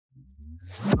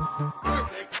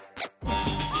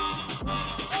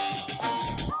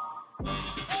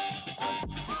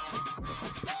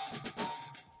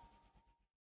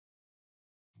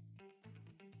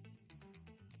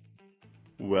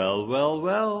Well, well,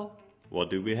 well, what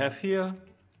do we have here?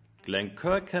 Glen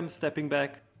Kirkham stepping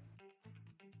back.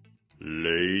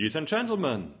 Ladies and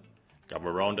gentlemen,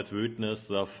 gather round as we witness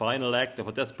the final act of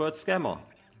a desperate scammer.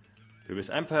 With his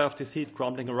empire of deceit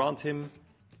crumbling around him,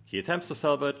 he attempts to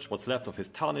salvage what's left of his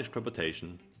tarnished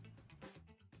reputation.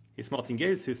 His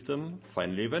martingale system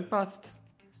finally went bust,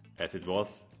 as it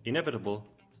was inevitable,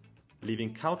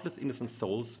 leaving countless innocent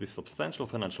souls with substantial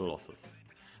financial losses.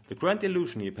 The grand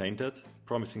illusion he painted,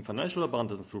 promising financial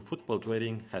abundance through football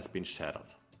trading, has been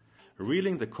shattered,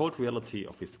 revealing the cold reality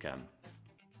of his scam.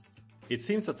 It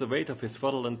seems that the weight of his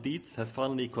fraudulent deeds has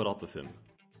finally caught up with him.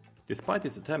 Despite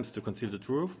his attempts to conceal the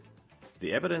truth,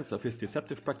 the evidence of his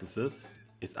deceptive practices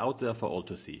is out there for all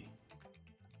to see.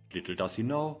 Little does he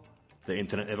know, the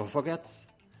internet never forgets,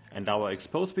 and our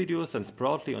exposed video stands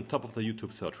proudly on top of the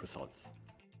YouTube search results.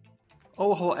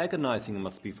 Oh, how agonizing it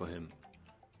must be for him.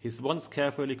 His once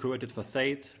carefully curated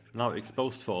facade, now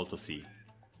exposed for all to see.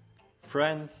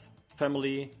 Friends,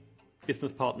 family,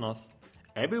 business partners,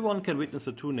 everyone can witness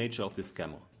the true nature of this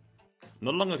scammer.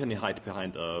 No longer can he hide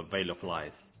behind a veil of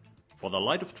lies, for the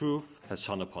light of truth has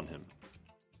shone upon him.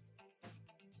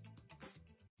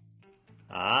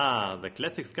 Ah, the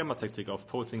classic scammer tactic of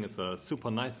posing as a super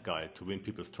nice guy to win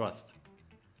people's trust.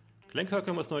 Glen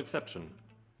Kirkham was no exception,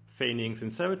 feigning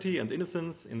sincerity and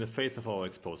innocence in the face of our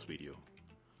exposed video.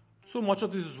 So much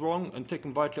of this is wrong and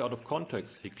taken widely out of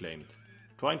context, he claimed,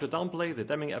 trying to downplay the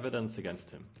damning evidence against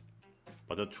him.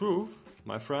 But the truth,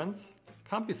 my friends,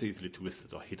 can't be so easily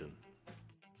twisted or hidden.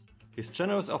 His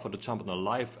generous offer to jump on a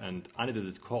live and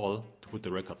unedited call to put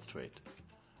the record straight.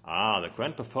 Ah, the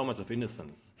grand performance of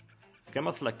innocence.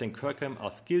 Scammers like Glen Kirkham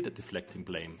are skilled at deflecting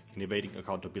blame and evading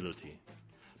accountability.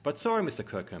 But sorry, Mr.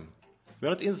 Kirkham, we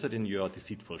are not interested in your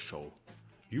deceitful show.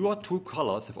 Your true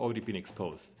colors have already been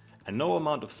exposed, and no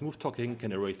amount of smooth talking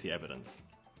can erase the evidence.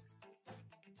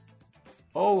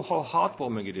 Oh, how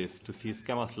heartwarming it is to see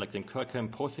scammers like Glen Kirkham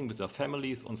posing with their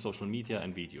families on social media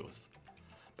and videos.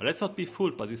 But let's not be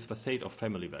fooled by this facade of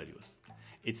family values.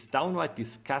 It's downright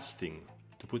disgusting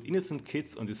to put innocent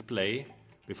kids on display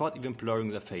without even blurring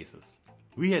their faces.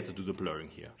 We had to do the blurring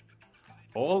here.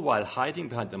 All while hiding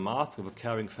behind the mask of a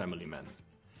caring family man.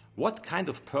 What kind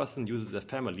of person uses their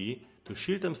family to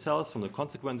shield themselves from the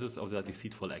consequences of their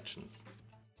deceitful actions?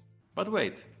 But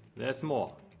wait, there's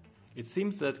more. It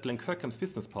seems that Glen Kirkham's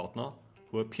business partner,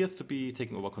 who appears to be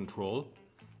taking over control,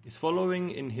 is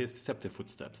following in his deceptive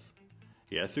footsteps.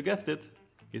 Yes, you guessed it,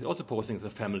 he's also posing as a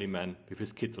family man with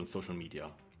his kids on social media.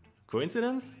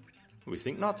 Coincidence? We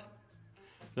think not.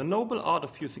 The noble art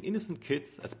of using innocent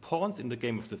kids as pawns in the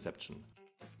game of deception.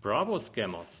 Bravo,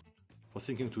 scammers, for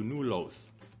sinking to new lows.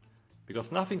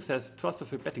 Because nothing says trust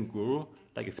of a betting guru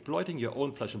like exploiting your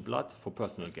own flesh and blood for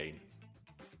personal gain.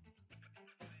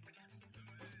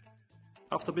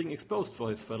 After being exposed for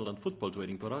his fraudulent football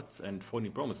trading products and phony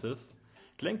promises,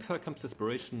 Glen Kirkham's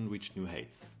desperation reached new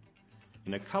heights.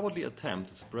 In a cowardly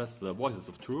attempt to suppress the voices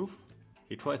of truth,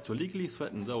 he tries to legally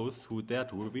threaten those who dare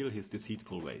to reveal his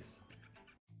deceitful ways.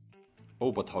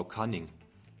 Oh, but how cunning!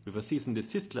 With a cease and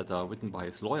desist letter written by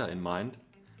his lawyer in mind,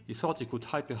 he thought he could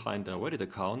hide behind a Reddit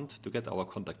account to get our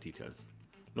contact details,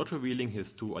 not revealing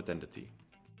his true identity.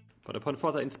 But upon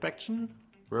further inspection,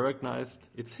 we recognized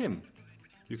it's him.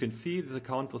 You can see this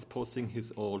account was posting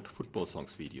his old football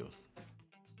songs videos.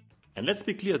 And let's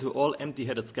be clear to all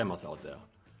empty-headed scammers out there.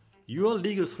 Your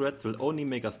legal threats will only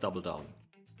make us double down.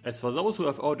 As for those who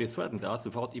have already threatened us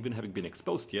without even having been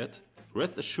exposed yet,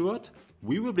 rest assured,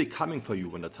 we will be coming for you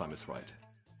when the time is right.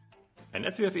 And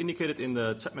as we have indicated in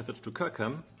the chat message to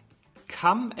Kirkham,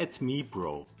 come at me,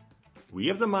 bro. We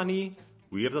have the money,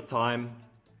 we have the time,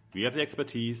 we have the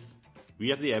expertise, we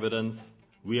have the evidence,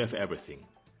 we have everything.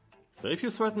 So if you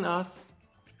threaten us,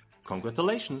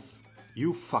 congratulations,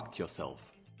 you fucked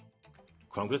yourself.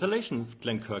 Congratulations,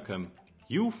 Glen Kirkham,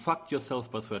 you fucked yourself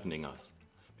by threatening us.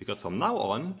 Because from now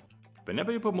on,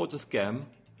 whenever you promote a scam,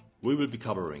 we will be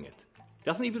covering it. It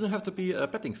doesn't even have to be a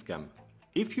betting scam.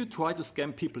 If you try to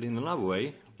scam people in another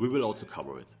way, we will also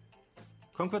cover it.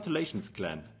 Congratulations,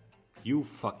 Glen. You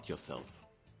fucked yourself.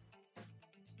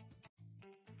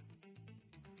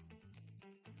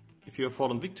 If you have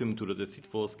fallen victim to the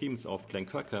deceitful schemes of Glen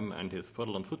Kirkham and his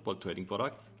fraudulent football trading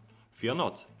products, fear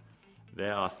not.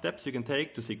 There are steps you can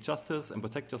take to seek justice and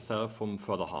protect yourself from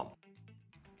further harm.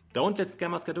 Don't let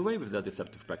scammers get away with their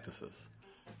deceptive practices.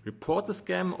 Report the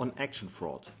scam on Action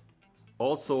Fraud.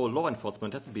 Also, law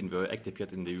enforcement hasn't been very active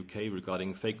yet in the UK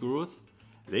regarding fake gurus,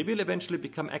 They will eventually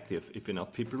become active if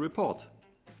enough people report.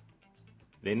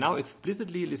 They now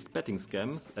explicitly list betting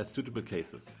scams as suitable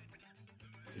cases.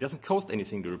 It doesn't cost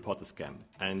anything to report a scam,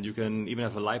 and you can even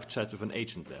have a live chat with an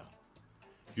agent there.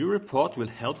 Your report will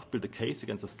help build a case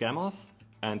against the scammers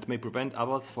and may prevent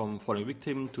others from falling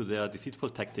victim to their deceitful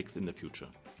tactics in the future.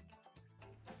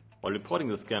 While reporting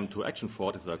the scam to Action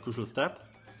Fraud is a crucial step,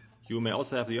 you may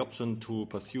also have the option to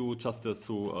pursue justice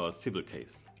through a civil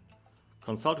case.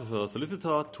 Consult with a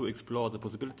solicitor to explore the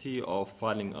possibility of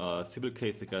filing a civil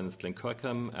case against Glen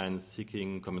Kirkham and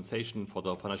seeking compensation for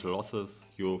the financial losses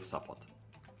you've suffered.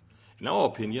 In our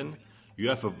opinion, you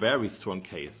have a very strong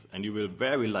case and you will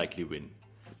very likely win.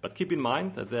 But keep in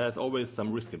mind that there is always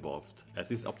some risk involved, as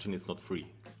this option is not free.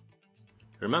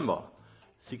 Remember,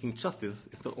 seeking justice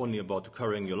is not only about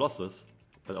recovering your losses,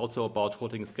 but also about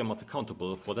holding scammers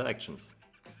accountable for their actions.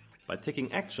 By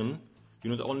taking action, you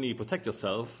not only protect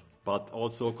yourself, but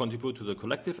also contribute to the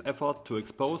collective effort to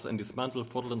expose and dismantle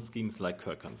fraudulent schemes like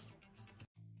Kirkham's.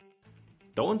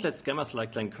 Don't let scammers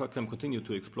like Glen Kirkham continue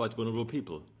to exploit vulnerable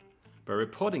people. By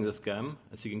reporting the scam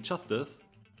and seeking justice,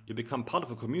 you become part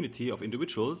of a community of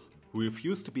individuals who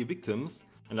refuse to be victims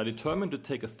and are determined to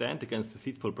take a stand against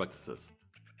deceitful practices.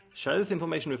 Share this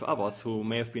information with others who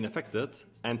may have been affected,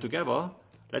 and together,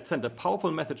 let's send a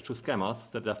powerful message to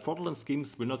scammers that their fraudulent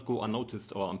schemes will not go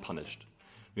unnoticed or unpunished.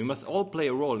 We must all play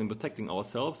a role in protecting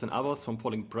ourselves and others from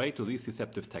falling prey to these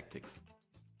deceptive tactics.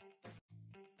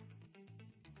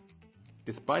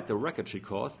 Despite the wreckage he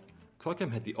caused,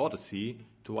 Kirkham had the audacity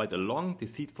to write a long,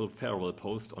 deceitful farewell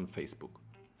post on Facebook,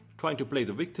 trying to play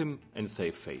the victim and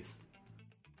save face.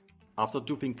 After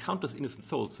duping countless innocent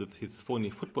souls with his phony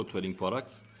football trading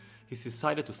products, he's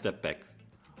decided to step back.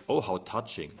 Oh, how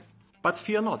touching. But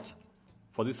fear not,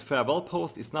 for this farewell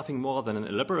post is nothing more than an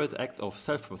elaborate act of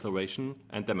self-preservation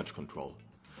and damage control.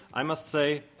 I must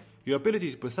say, your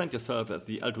ability to present yourself as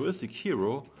the altruistic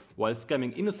hero while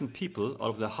scamming innocent people out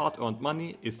of their hard-earned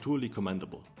money is truly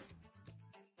commendable.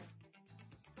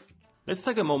 Let's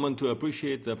take a moment to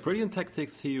appreciate the brilliant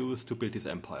tactics he used to build his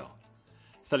empire.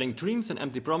 Selling dreams and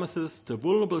empty promises to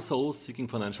vulnerable souls seeking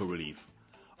financial relief,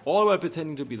 all while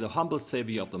pretending to be the humble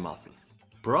savior of the masses.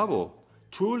 Bravo!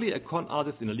 Truly a con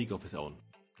artist in a league of his own.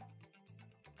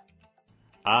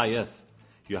 Ah yes,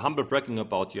 your humble bragging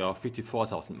about your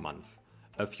 54,000 month,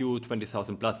 a few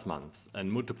 20,000 plus months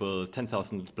and multiple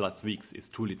 10,000 plus weeks is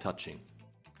truly touching.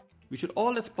 We should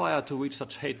all aspire to reach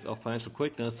such heights of financial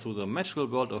greatness through the magical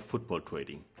world of football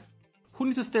trading. Who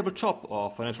needs a stable job or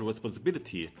financial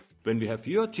responsibility when we have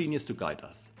your genius to guide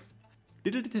us?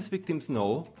 Little did his victims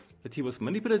know that he was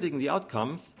manipulating the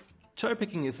outcomes,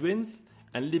 cherry-picking his wins,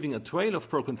 and leaving a trail of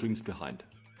broken dreams behind.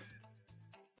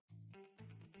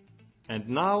 And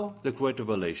now the great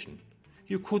revelation.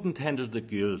 You couldn't handle the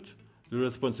guilt, the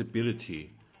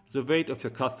responsibility, the weight of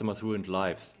your customers' ruined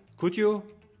lives, could you?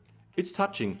 It's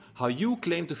touching how you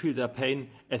claim to feel their pain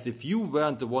as if you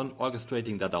weren't the one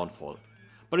orchestrating their downfall.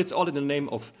 But it's all in the name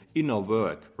of inner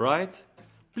work, right?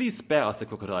 Please spare us the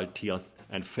crocodile tears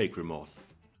and fake remorse.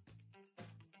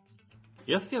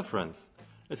 Yes, dear friends,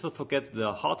 let's not forget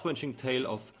the heart-wrenching tale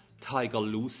of Tiger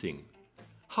losing.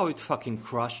 How it fucking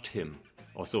crushed him,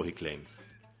 or so he claims.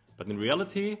 But in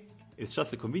reality, it's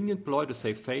just a convenient ploy to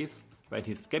save face when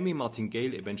his scammy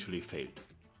martingale eventually failed.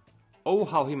 Oh,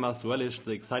 how he must relish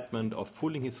the excitement of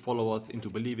fooling his followers into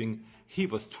believing he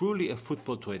was truly a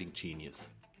football trading genius.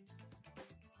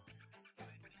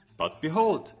 But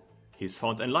behold, he's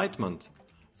found enlightenment.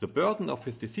 The burden of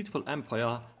his deceitful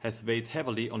empire has weighed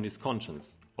heavily on his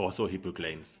conscience, or so he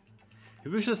proclaims. He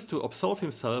wishes to absolve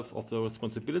himself of the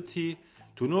responsibility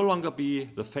to no longer be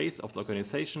the face of the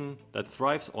organization that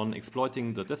thrives on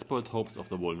exploiting the desperate hopes of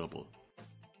the vulnerable.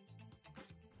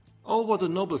 Oh, what a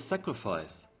noble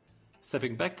sacrifice!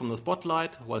 Stepping back from the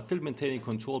spotlight while still maintaining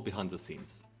control behind the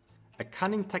scenes. A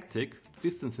cunning tactic to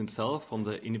distance himself from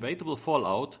the inevitable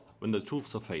fallout when the truth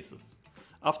surfaces.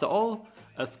 After all,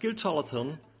 a skilled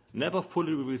charlatan never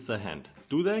fully reveals their hand,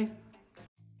 do they?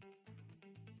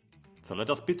 So let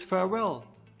us bid farewell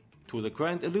to the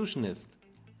grand illusionist,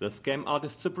 the scam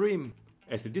artist supreme,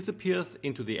 as he disappears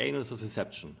into the annals of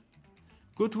deception.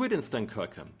 Good riddance, Glen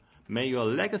Kirkham. May your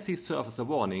legacy serve as a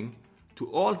warning to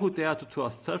all who dare to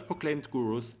trust self-proclaimed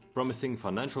gurus promising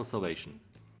financial salvation.